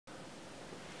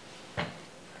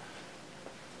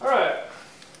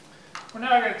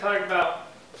talk about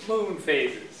moon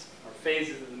phases, or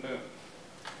phases of the moon.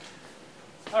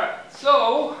 Alright,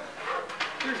 so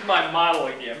here's my model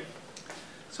again.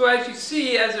 So as you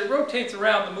see, as it rotates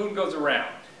around, the moon goes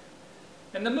around.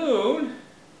 And the moon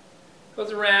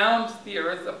goes around the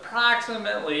Earth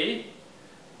approximately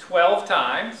 12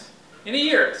 times in a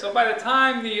year. So by the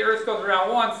time the Earth goes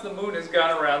around once, the moon has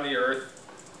gone around the Earth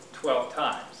 12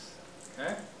 times.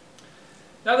 Okay?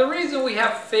 Now the reason we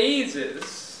have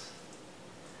phases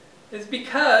is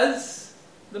because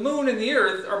the moon and the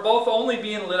Earth are both only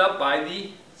being lit up by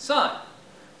the sun.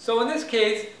 So in this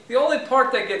case, the only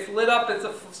part that gets lit up is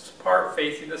the part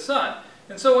facing the sun.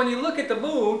 And so when you look at the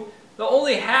moon, the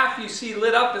only half you see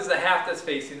lit up is the half that's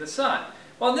facing the sun.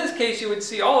 Well, in this case, you would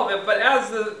see all of it, but as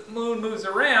the moon moves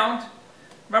around,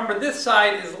 remember this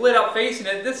side is lit up facing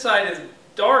it, this side is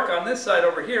dark on this side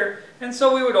over here, and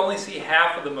so we would only see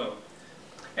half of the moon.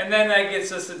 And then that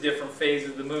gets us a different phase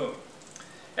of the moon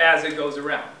as it goes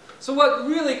around. So what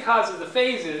really causes the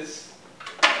phases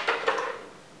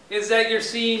is that you're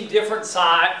seeing different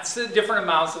sides, different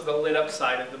amounts of the lit up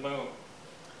side of the moon.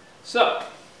 So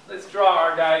let's draw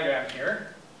our diagram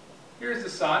here. Here's the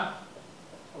sun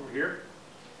over here.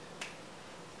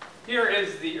 Here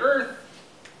is the Earth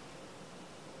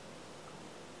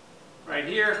right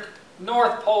here.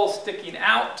 North Pole sticking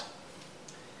out.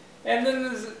 And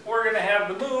then we're going to have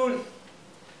the moon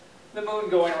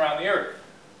going around the Earth.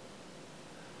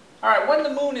 Alright, when the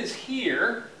moon is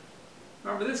here,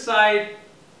 remember this side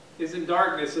is in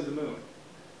darkness of the moon.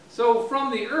 So from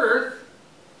the Earth,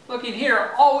 looking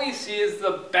here, all we see is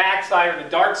the back side or the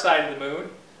dark side of the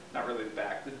moon. Not really the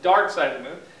back, the dark side of the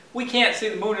moon. We can't see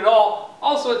the moon at all.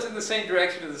 Also, it's in the same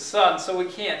direction as the sun, so we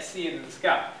can't see it in the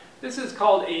sky. This is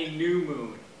called a new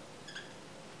moon.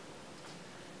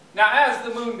 Now, as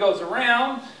the moon goes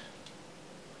around,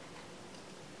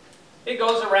 it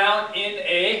goes around in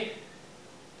a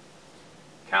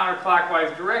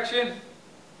counterclockwise direction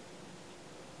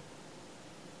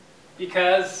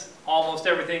because almost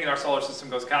everything in our solar system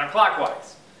goes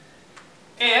counterclockwise.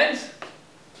 And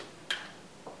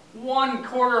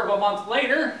 1/4 of a month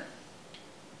later,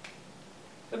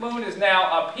 the moon is now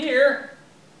up here.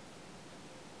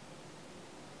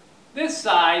 This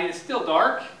side is still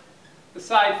dark. The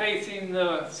side facing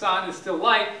the sun is still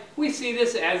light. We see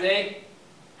this as a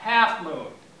half moon.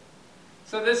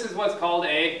 So this is what's called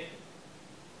a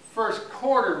first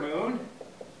quarter moon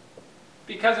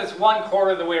because it's 1/4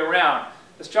 of the way around.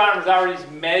 Astronomers already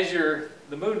measure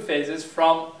the moon phases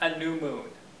from a new moon.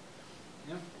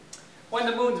 When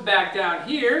the moon's back down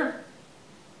here,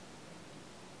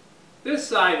 this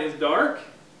side is dark.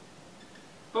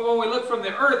 But when we look from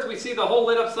the Earth, we see the whole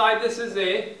lit up side. This is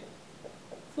a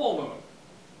full moon.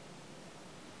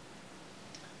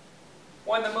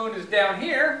 When the moon is down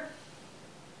here,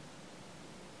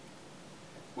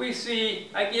 we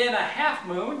see, again, a half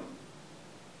moon.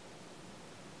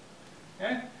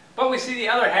 Okay? But we see the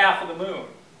other half of the moon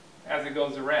as it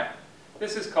goes around.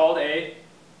 This is called a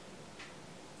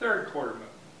third quarter moon.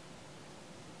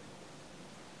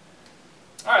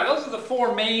 Alright, those are the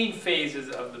four main phases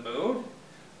of the moon.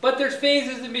 But there's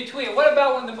phases in between. What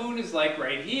about when the moon is like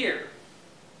right here?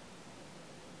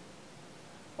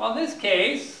 Well, in this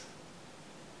case,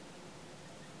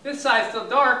 this side's still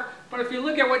dark, but if you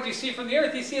look at what you see from the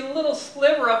Earth, you see a little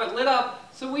sliver of it lit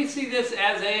up, so we see this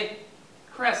as a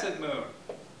crescent moon.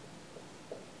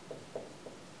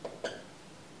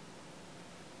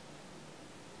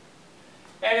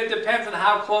 And it depends on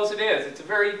how close it is. It's a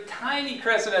very tiny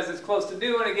crescent as it's close to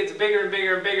new, and it gets bigger and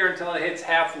bigger and bigger until it hits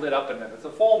half lit up, and then it's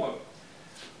a full moon.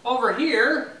 Over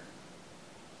here,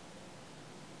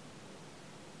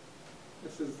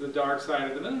 this is the dark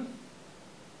side of the moon.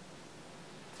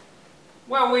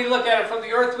 When we look at it from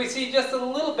the Earth, we see just a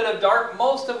little bit of dark.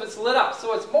 Most of it's lit up.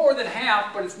 So it's more than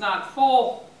half, but it's not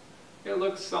full. It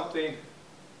looks something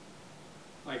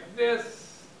like this.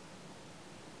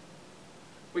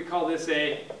 We call this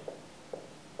a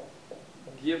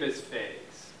gibbous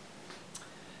phase.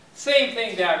 Same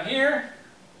thing down here.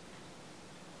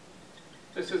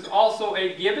 This is also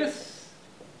a gibbous.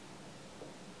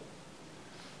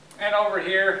 And over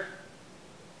here,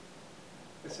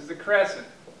 this is a crescent.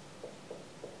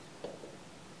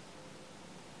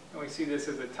 And we see this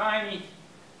as a tiny,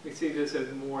 we see this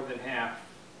as more than half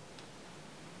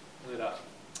lit up.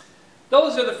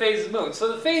 Those are the phases of the moon.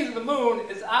 So the phase of the moon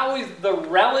is always the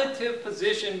relative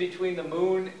position between the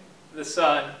moon, the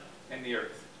sun, and the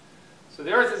Earth. So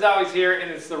the Earth is always here,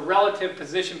 and it's the relative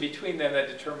position between them that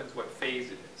determines what phase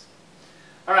it is.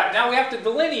 All right, now we have to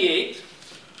delineate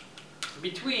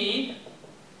between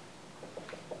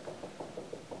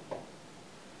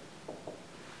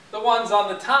the the ones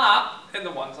on the top and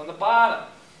the ones on the bottom.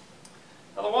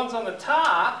 Now the ones on the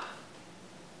top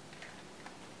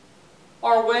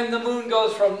are when the moon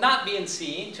goes from not being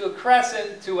seen to a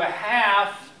crescent to a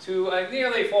half to a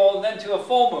nearly full and then to a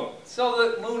full moon.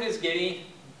 So the moon is getting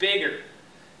bigger.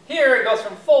 Here it goes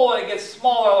from full and it gets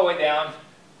smaller all the way down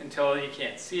until you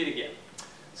can't see it again.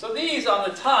 So these on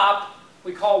the top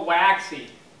we call waxing.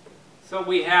 So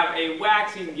we have a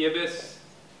waxing gibbous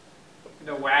and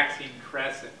a waxing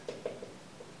crescent.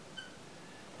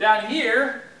 Down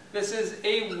here, this is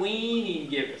a waning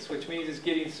gibbous, which means it's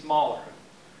getting smaller.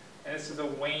 And this is a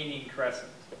waning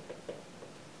crescent.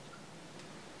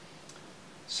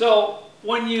 So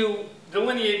when you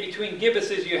delineate between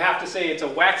gibbuses, you have to say it's a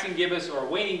waxing gibbous or a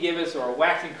waning gibbous or a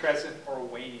waxing crescent or a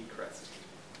waning crescent.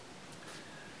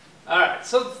 All right,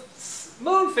 so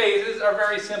moon phases are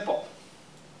very simple.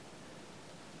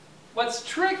 What's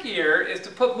trickier is to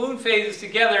put moon phases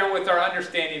together with our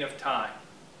understanding of time.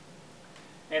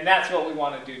 And that's what we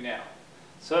want to do now.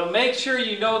 So make sure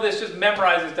you know this, just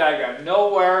memorize this diagram. Know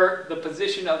where the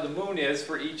position of the moon is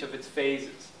for each of its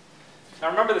phases. Now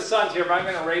remember the sun's here, but I'm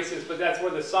going to erase this, but that's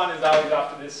where the sun is always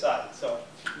off to this side. So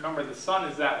remember the sun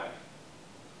is that way.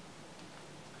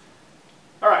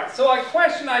 All right, so a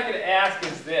question I could ask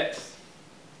is this.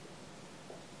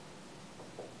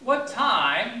 What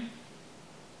time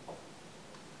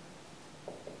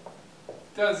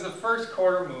does the first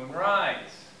quarter moon rise?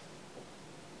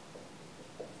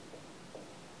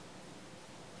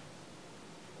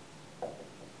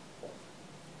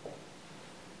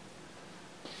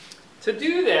 To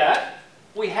do that,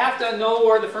 we have to know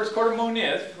where the first quarter moon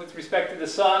is with respect to the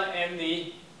sun and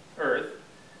the earth.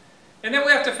 And then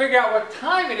we have to figure out what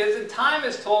time it is, and time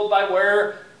is told by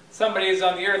where somebody is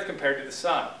on the earth compared to the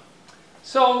sun.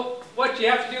 So what you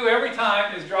have to do every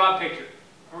time is draw a picture.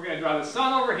 We're going to draw the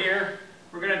sun over here.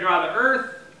 We're going to draw the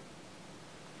earth.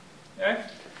 Okay?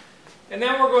 And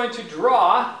then we're going to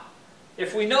draw,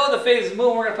 if we know the phase of the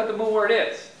moon, we're going to put the moon where it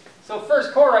is. So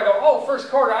first quarter, I go, oh, first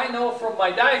quarter, I know from my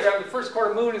diagram the first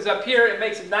quarter moon is up here. It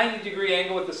makes a 90-degree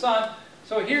angle with the sun.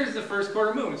 So here's the first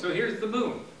quarter moon. So here's the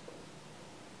moon.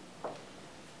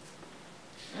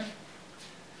 Okay.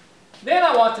 Then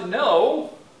I want to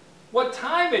know what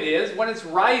time it is when it's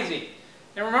rising.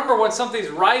 And remember, when something's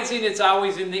rising, it's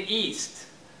always in the east.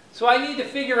 So I need to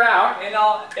figure out, and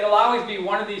it'll always be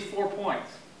one of these 4 points.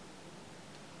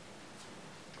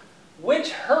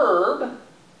 Which herb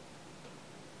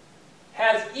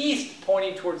has east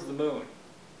pointing towards the moon?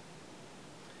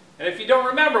 And if you don't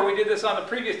remember, we did this on the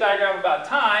previous diagram about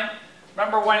time.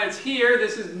 Remember when it's here,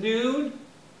 this is noon,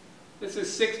 this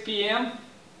is 6 p.m.,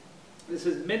 this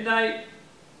is midnight,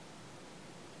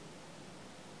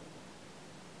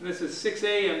 and this is 6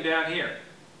 a.m. down here.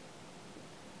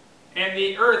 And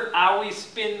the earth always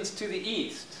spins to the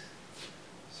east.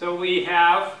 So we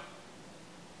have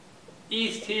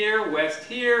east here, west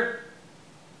here,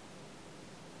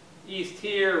 east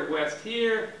here, west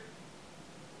here,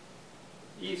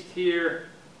 east here,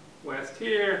 west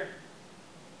here,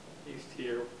 east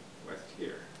here, west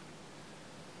here.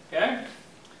 Okay?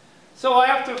 So I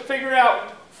have to figure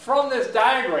out from this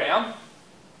diagram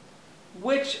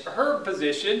which herb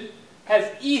position has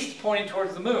east pointing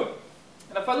towards the moon.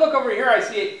 And if I look over here, I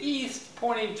see an east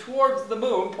pointing towards the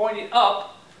moon, pointing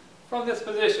up from this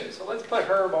position. So let's put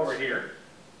herb over here.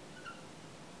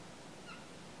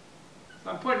 So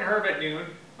I'm putting herb at noon.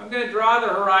 I'm going to draw the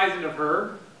horizon of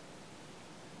herb.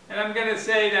 And I'm going to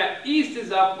say that east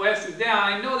is up, west is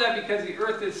down. I know that because the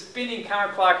earth is spinning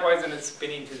counterclockwise and it's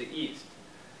spinning to the east.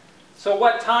 So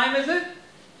what time is it?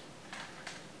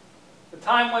 The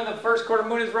time when the first quarter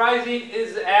moon is rising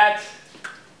is at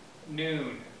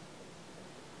noon.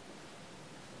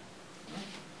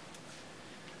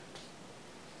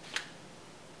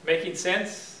 Making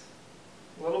sense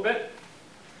a little bit?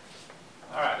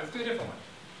 All right, let's do a different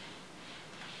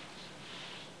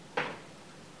one.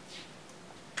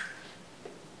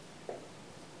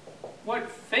 What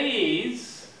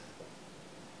phase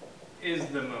is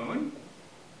the moon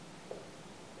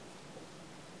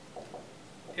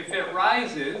if it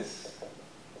rises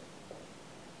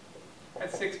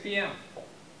at 6 p.m.?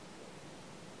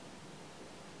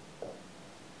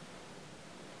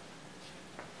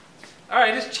 All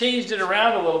right, I just changed it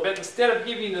around a little bit. Instead of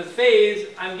giving you the phase,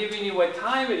 I'm giving you what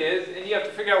time it is, and you have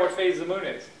to figure out what phase the moon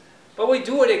is. But we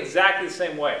do it exactly the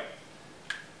same way.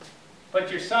 Put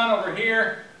your sun over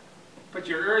here, put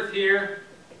your earth here,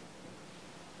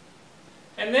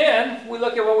 and then we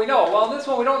look at what we know. Well, in this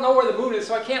one, we don't know where the moon is,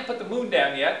 so I can't put the moon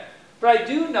down yet. But I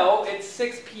do know it's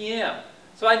 6 p.m.,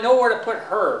 so I know where to put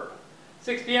herb.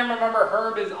 6 p.m., remember,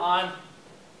 herb is on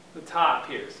the top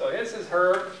here. So this is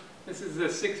herb. This is the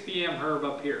 6 p.m. Herb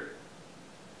up here.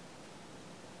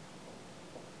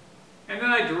 And then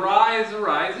I draw his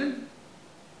horizon.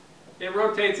 It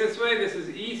rotates this way. This is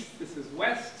east. This is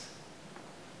west.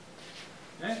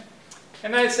 Okay.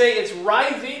 And then I say it's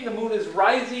rising. The moon is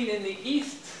rising in the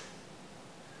east.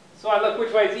 So I look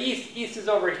which way is east. East is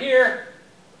over here.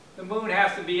 The moon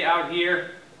has to be out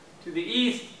here to the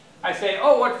east. I say,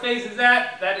 oh, what phase is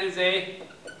that? That is a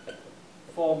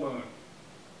full moon.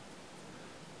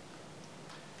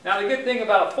 Now the good thing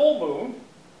about a full moon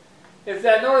is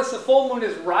that notice the full moon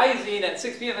is rising at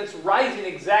 6 p.m. It's rising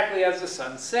exactly as the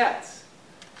sun sets.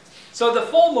 So the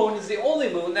full moon is the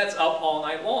only moon that's up all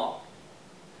night long.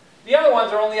 The other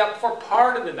ones are only up for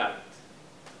part of the night.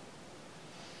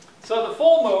 So the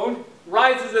full moon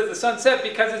rises as the sun sets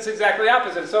because it's exactly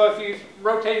opposite. So if you're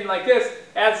rotating like this,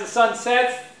 as the sun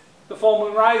sets, the full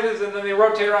moon rises, and then they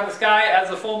rotate around the sky. As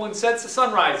the full moon sets, the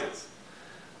sun rises.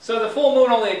 So the full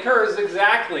moon only occurs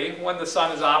exactly when the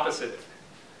sun is opposite.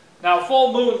 Now,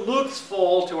 full moon looks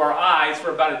full to our eyes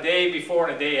for about a day before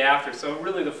and a day after. So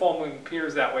really the full moon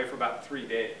appears that way for about 3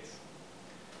 days.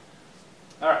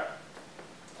 All right.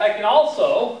 I can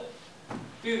also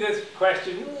do this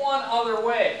question one other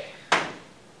way.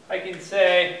 I can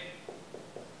say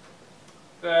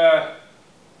the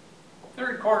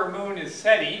third quarter moon is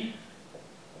setting.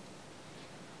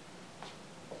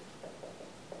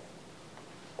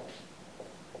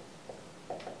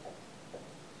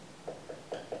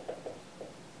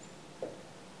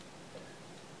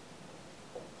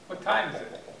 What time is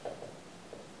it?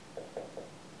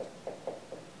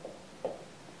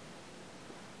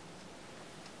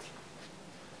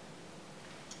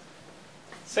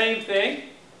 Same thing.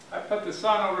 I put the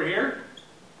sun over here.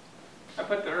 I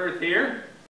put the earth here.